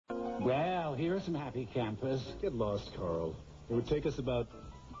Well, here are some happy campers. Get lost, Carl. It would take us about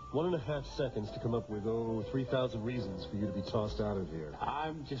 1.5 seconds to come up with, 3,000 reasons for you to be tossed out of here.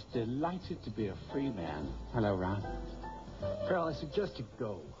 I'm just delighted to be a free man. Hello, Ron. Carl, I suggest you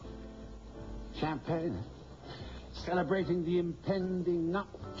go. Champagne? Celebrating the impending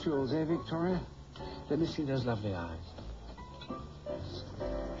nuptials, eh, Victoria? Let me see those lovely eyes.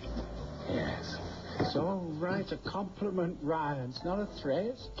 Yes. It's all right. A compliment, Ryan. It's not a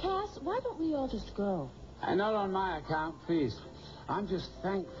threat. Cass, why don't we all just go? Not on my account, please. I'm just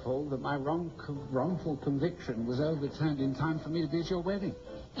thankful that my wrongful conviction was overturned in time for me to be at your wedding.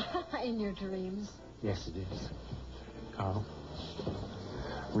 In your dreams. Yes, it is. Carl,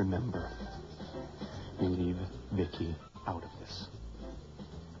 remember, you leave Vicky out of this.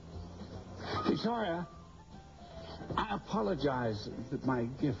 Victoria, I apologize that my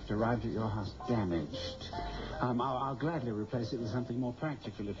gift arrived at your house damaged. I'll gladly replace it with something more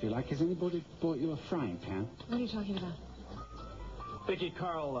practical, if you like. Has anybody bought you a frying pan? What are you talking about? Vicky,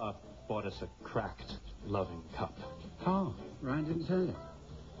 Carl bought us a cracked loving cup. Oh, Ryan didn't tell you.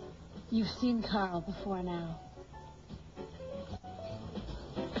 You've seen Carl before now.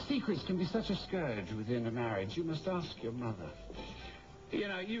 Secrets can be such a scourge within a marriage. You must ask your mother. You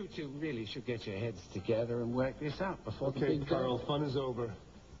know, you two really should get your heads together and work this out before the big Carl, fun is over.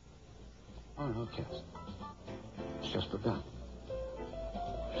 Oh, no, Cass. It's just begun.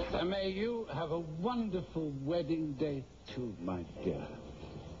 And may you have a wonderful wedding day, too, my dear.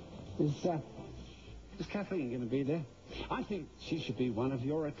 Is Kathleen going to be there? I think she should be one of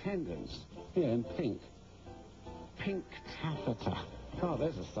your attendants. Here, in pink. Pink taffeta. Oh,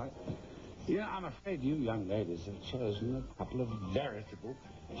 there's a sight. You know, I'm afraid you young ladies have chosen a couple of veritable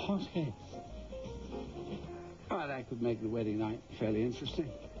hotheads. Well, that could make the wedding night fairly interesting.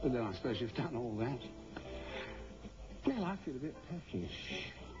 But then I suppose you've done all that. Well, I feel a bit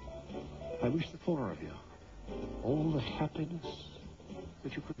peckish. I wish the four of you all the happiness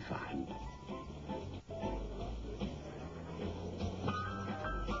that you could find.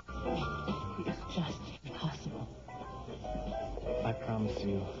 It's just impossible. I promise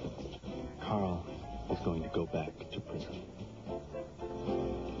you, Carl is going to go back to prison.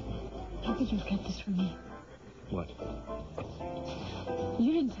 How could you have kept this from me? What?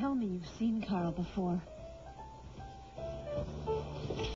 You didn't tell me you've seen Carl before.